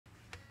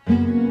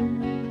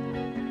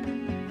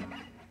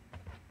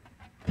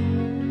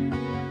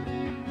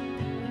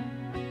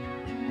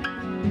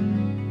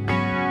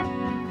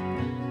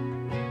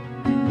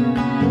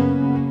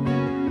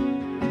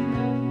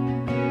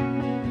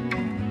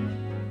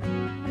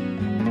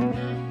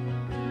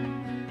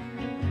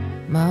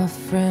My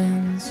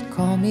friends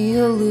call me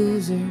a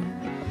loser,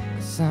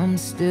 'cause I'm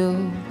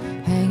still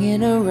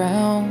hanging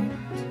around.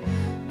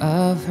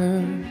 I've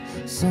heard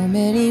so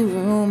many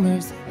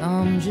rumors that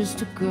I'm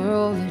just a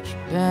girl that you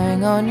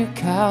bang on your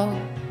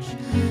couch.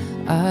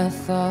 I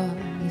thought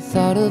you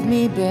thought of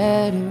me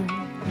better,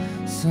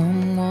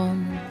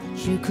 someone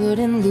that you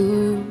couldn't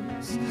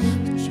lose.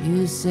 But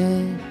you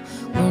said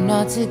we're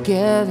not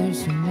together,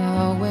 so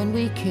now when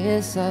we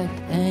kiss I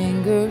get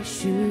anger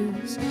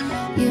shoes.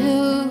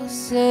 You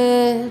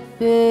said,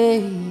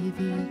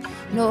 baby,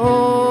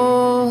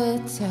 no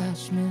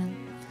attachment,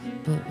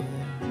 but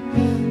we're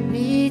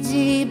knee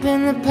deep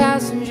in the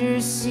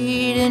passenger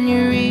seat and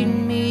you're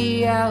reading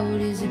me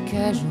out. Is it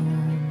casual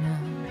now?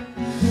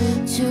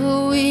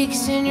 2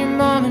 weeks and your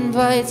mom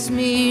invites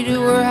me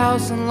to her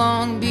house in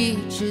Long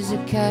Beach. Is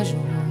it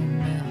casual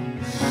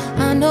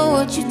now? I know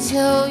what you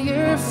tell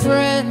your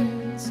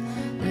friends,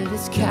 that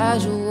it's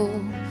casual.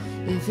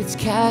 If it's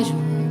casual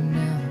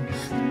now,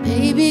 then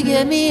baby,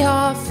 get me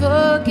off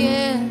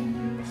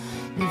again.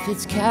 If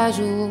it's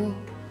casual,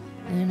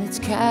 then it's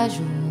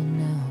casual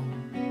now.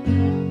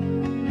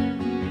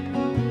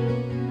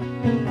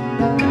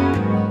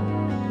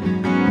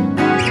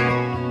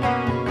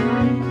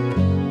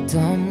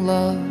 Dumb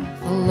love,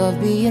 I love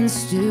being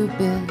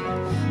stupid.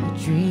 I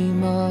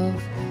dream of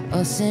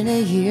us in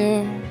a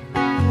year.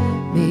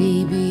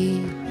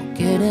 Maybe we'll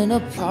get an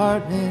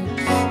apartment.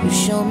 You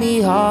show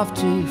me off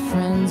to your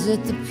friends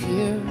at the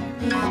pier.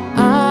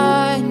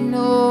 I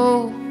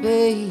know,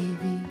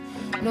 baby,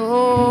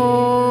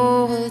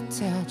 no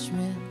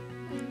attachment,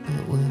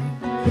 but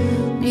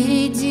we're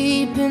knee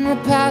deep in the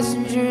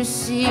passenger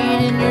seat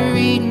and you're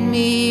reading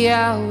me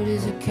out.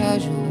 Is it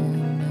casual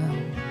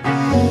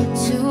now?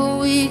 2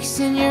 weeks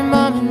and your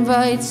mom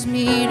invites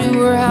me to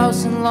her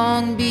house in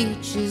Long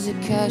Beach. Is it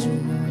casual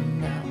now?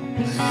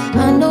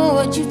 I know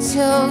what you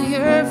tell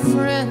your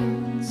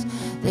friends,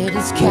 that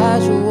it's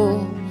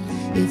casual.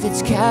 If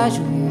it's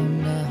casual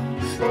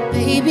now,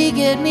 baby,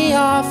 get me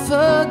off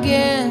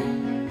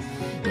again.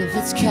 If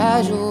it's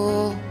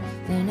casual,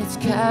 then it's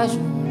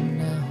casual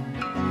now.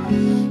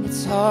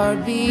 It's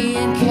hard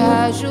being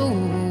casual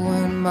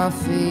when my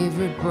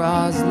favorite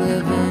bra's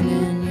living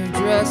in your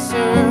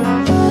dresser.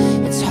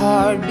 It's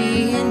hard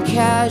being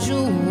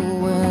casual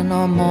when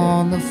I'm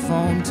on the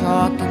phone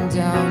talking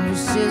down your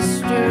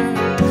sister.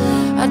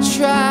 I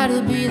try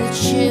to be the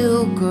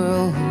chill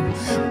girl who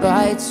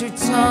bites her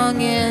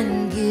tongue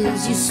and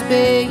gives you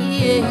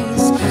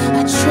space.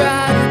 I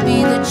try to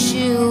be the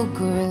chill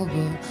girl,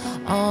 but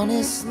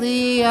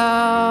honestly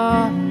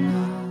I'm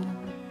not.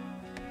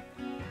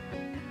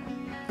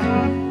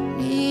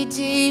 Knee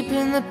deep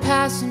in the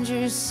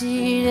passenger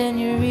seat and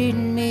you're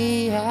reading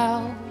me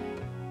out.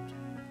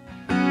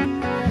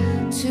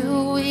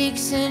 2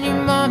 weeks and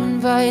your mom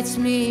invites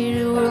me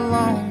to her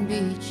Long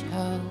Beach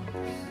house.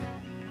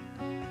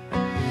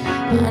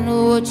 I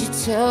know what you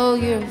tell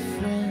your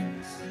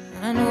friends,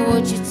 I know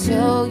what you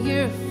tell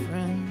your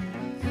friends.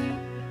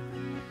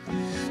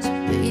 So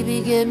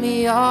baby, get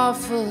me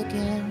off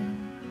again.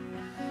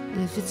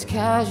 If it's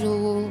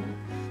casual,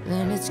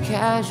 then it's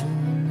casual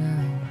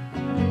now.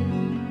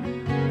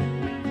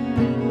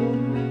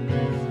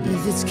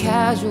 If it's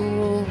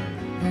casual,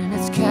 then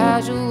it's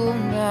casual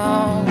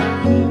now.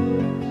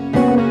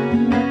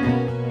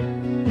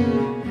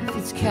 If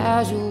it's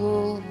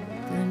casual,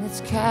 then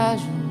it's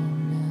casual.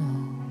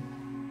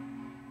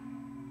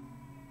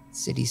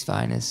 City's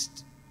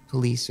finest,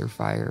 police or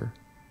fire,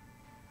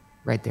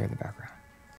 right there in the background.